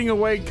it fading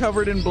away,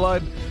 covered in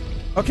blood.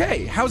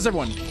 Okay, how's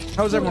everyone?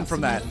 How's everyone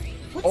from that?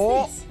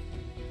 Oh,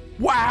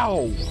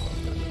 wow.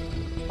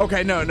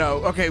 Okay, no.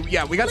 Okay,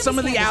 yeah, we got some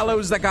of the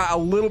aloes that got a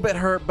little bit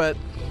hurt, but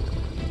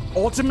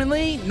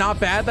ultimately, not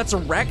bad. That's a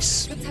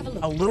Rex.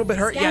 A little bit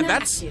hurt. Yeah,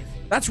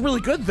 that's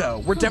really good, though.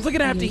 We're definitely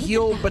going to have to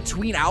heal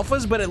between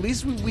alphas, but at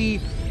least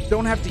we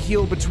don't have to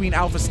heal between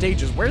alpha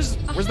stages. Where's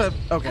the...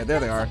 Okay, there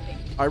they are.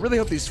 I really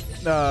hope these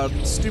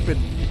stupid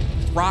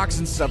rocks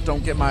and stuff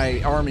don't get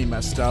my army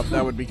messed up.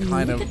 That would be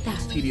kind of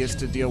tedious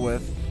to deal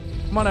with.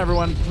 Come on,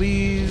 everyone.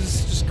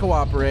 Please just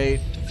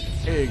cooperate.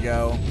 There you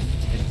go.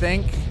 I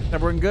think...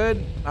 Everyone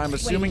good? I'm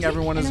assuming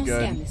everyone is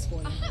good.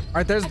 All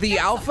right, there's the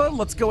alpha.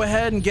 Let's go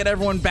ahead and get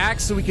everyone back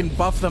so we can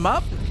buff them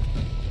up.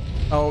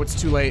 Oh, it's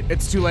too late.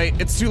 It's too late.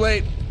 It's too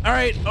late. All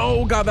right.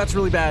 Oh, God, that's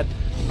really bad.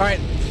 All right,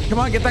 come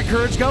on, get that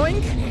courage going.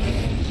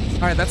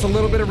 All right, that's a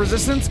little bit of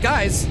resistance.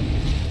 Guys,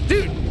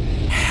 dude,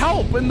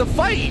 help in the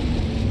fight.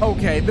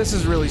 Okay, this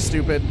is really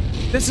stupid.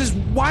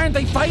 Why aren't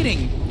they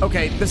fighting?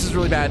 Okay, this is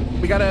really bad.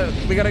 We gotta,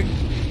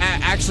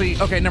 actually,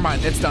 okay, never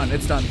mind. It's done.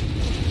 It's done.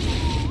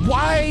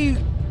 Why...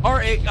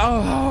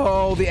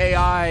 Oh, the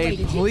AI,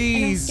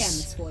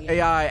 please.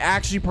 AI,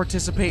 actually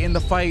participate in the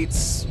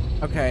fights.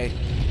 Okay.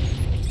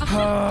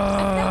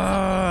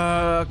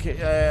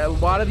 Okay, a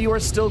lot of you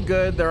are still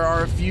good. There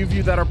are a few of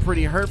you that are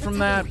pretty hurt from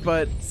that,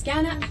 but...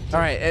 All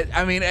right,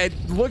 I mean, it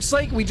looks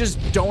like we just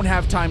don't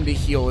have time to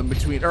heal in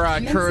between, or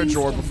courage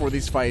roar before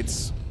these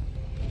fights.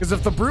 Because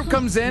if the brute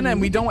comes in and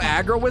we don't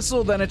aggro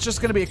whistle, then it's just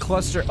going to be a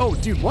cluster. Oh,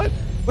 dude, what?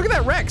 Look at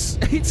that Rex.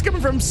 He's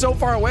coming from so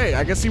far away.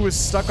 I guess he was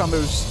stuck on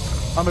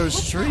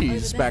those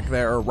trees back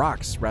there, or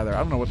rocks rather. I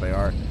don't know what they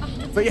are.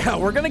 But yeah,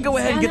 we're gonna go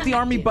ahead and get the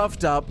army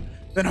buffed up,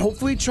 then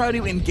hopefully try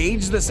to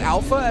engage this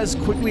alpha as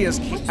quickly as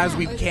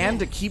we can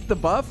to keep the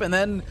buff, and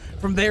then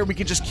from there we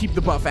can just keep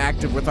the buff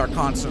active with our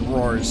constant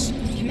roars.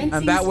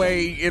 And that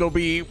way it'll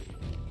be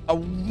a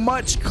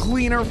much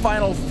cleaner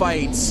final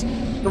fight.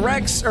 The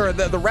Rex, or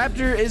the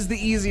Raptor is the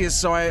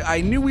easiest, so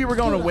I knew we were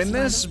going to win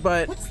this,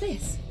 but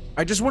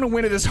I just want to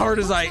win it as hard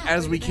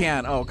as we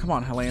can. Oh, come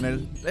on, Helena.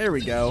 There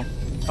we go.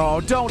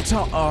 Oh, don't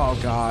tell. Oh,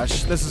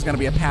 gosh. This is going to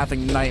be a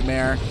pathing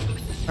nightmare.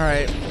 All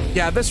right.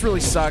 Yeah, this really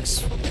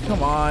sucks.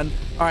 Come on.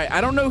 All right. I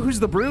don't know who's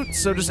the brute,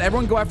 so just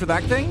everyone go after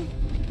that thing.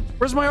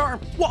 Where's my arm?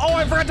 Whoa, oh,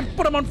 I forgot to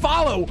put him on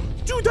follow.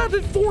 Dude, that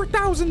did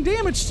 4,000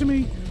 damage to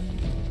me.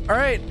 All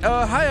right.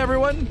 Hi,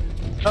 everyone.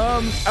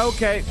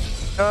 Okay.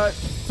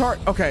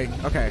 Okay.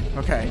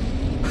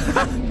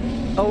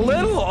 a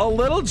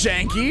little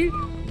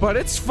janky, but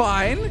it's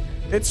fine.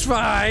 It's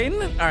fine.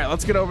 All right,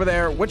 let's get over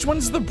there. Which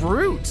one's the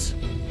brute?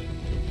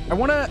 I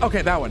wanna,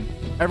 okay, that one.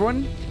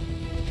 Everyone?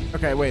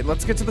 Okay, wait,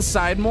 let's get to the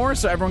side more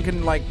so everyone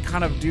can, like,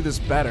 kind of do this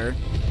better.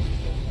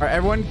 All right,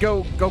 everyone,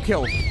 go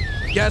kill.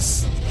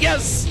 Yes,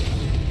 yes!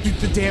 Dude,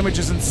 the damage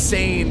is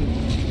insane.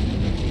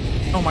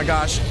 Oh my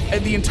gosh,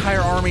 and the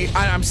entire army,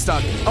 I'm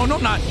stuck. Oh, no,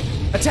 I'm not.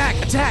 Attack,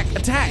 attack,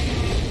 attack.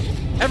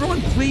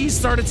 Everyone, please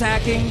start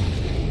attacking.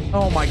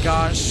 Oh my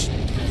gosh,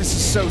 this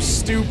is so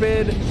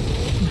stupid.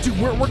 Dude,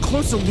 we're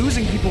close to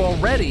losing people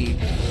already.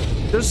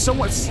 There's so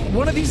much.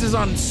 One of these is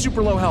on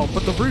super low health,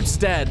 but the brute's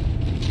dead.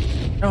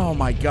 Oh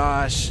my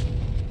gosh.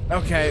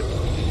 Okay,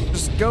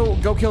 just go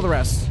kill the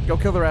rest. Go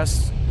kill the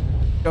rest.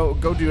 Go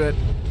do it.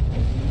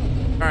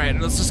 All right,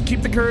 let's just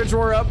keep the courage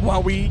roar up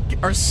while we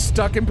are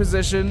stuck in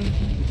position.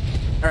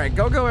 All right,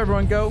 go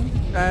everyone, go.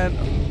 And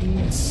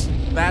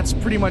that's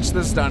pretty much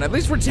this done. At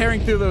least we're tearing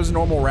through those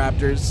normal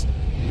raptors,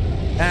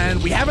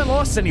 and we haven't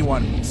lost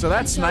anyone, so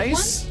that's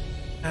nice.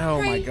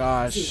 Oh my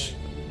gosh.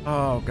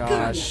 Oh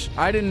gosh,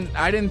 I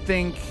didn't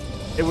think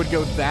it would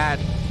go that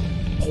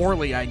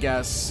poorly, I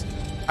guess.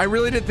 I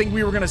really did think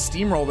we were gonna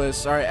steamroll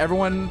this. All right,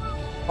 everyone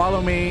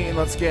follow me and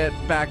let's get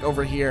back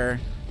over here.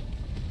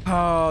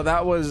 Oh,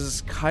 that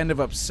was kind of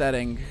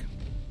upsetting.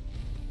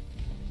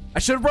 I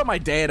should have brought my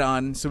dad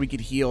on so we could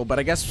heal, but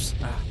I guess,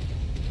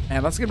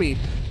 man, that's gonna be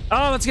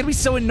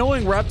so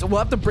annoying. We'll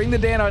have to bring the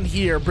dad on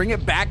here, bring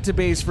it back to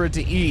base for it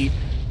to eat,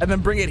 and then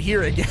bring it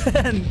here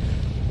again.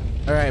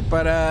 All right,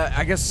 but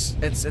I guess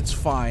it's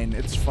fine.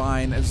 It's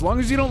fine. As long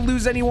as you don't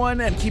lose anyone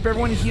and keep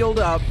everyone healed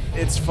up,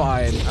 it's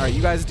fine. All right,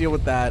 you guys deal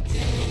with that.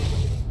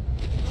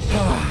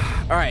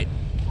 All right,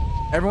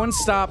 everyone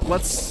stop.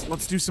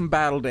 Let's do some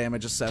battle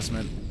damage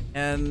assessment.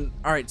 And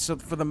all right, so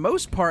for the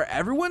most part,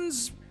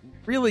 everyone's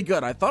really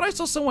good. I thought I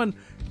saw someone.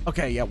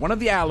 Okay, yeah, one of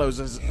the aloes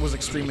was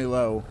extremely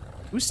low.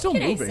 Who's still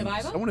moving?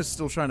 Someone is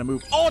still trying to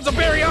move. Oh, it's a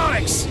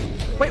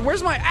Baryonyx! Wait,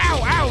 where's my...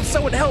 Ow!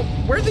 Someone help!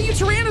 Where'd the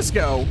Tyrannus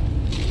go?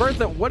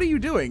 Bertha, what are you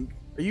doing?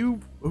 Who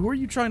are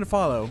you trying to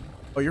follow?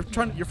 Oh, you're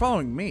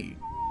following me.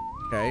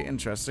 Okay,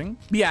 interesting.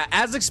 Yeah,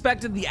 as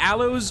expected, the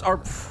aloes are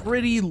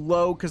pretty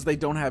low because they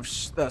don't have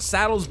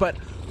saddles, but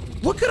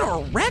look at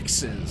our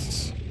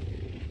Rexes.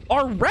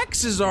 Our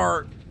Rexes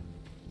are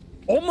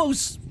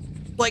almost,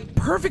 like,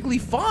 perfectly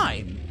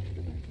fine.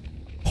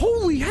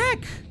 Holy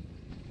heck!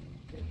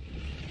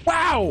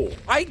 Wow!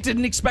 I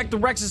didn't expect the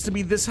Rexes to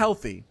be this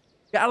healthy.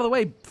 Get out of the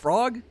way,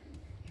 frog.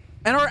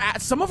 And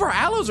some of our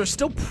allos are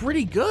still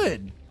pretty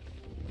good.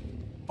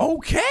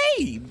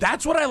 Okay,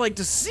 that's what I like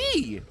to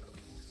see.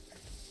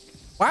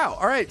 Wow,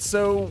 all right,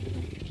 so,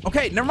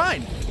 okay, never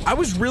mind. I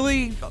was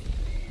really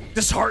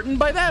disheartened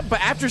by that, but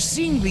after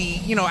seeing the,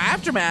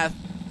 aftermath,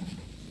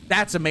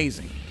 that's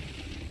amazing.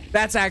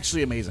 That's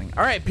actually amazing.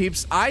 All right,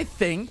 peeps, I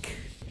think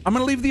I'm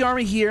gonna leave the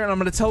army here and I'm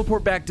gonna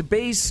teleport back to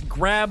base,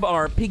 grab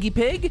our piggy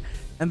pig,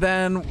 and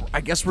then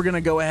I guess we're gonna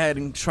go ahead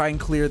and try and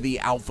clear the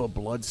Alpha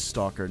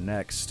Bloodstalker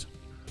next.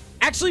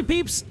 Actually,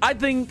 peeps, I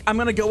think I'm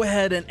gonna go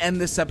ahead and end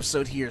this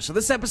episode here. So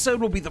this episode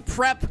will be the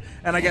prep,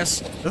 and I guess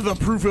the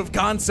proof of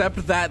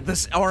concept that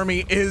this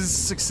army is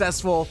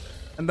successful.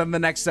 And then the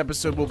next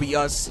episode will be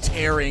us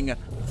tearing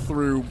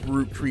through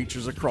brute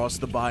creatures across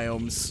the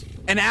biomes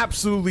and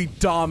absolutely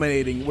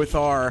dominating with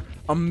our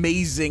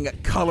amazing,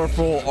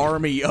 colorful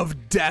army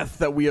of death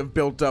that we have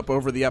built up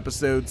over the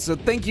episodes. So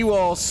thank you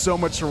all so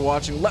much for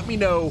watching. Let me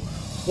know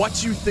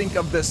what you think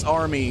of this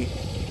army,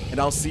 and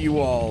I'll see you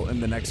all in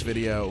the next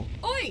video.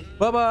 Oi!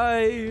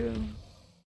 Bye-bye.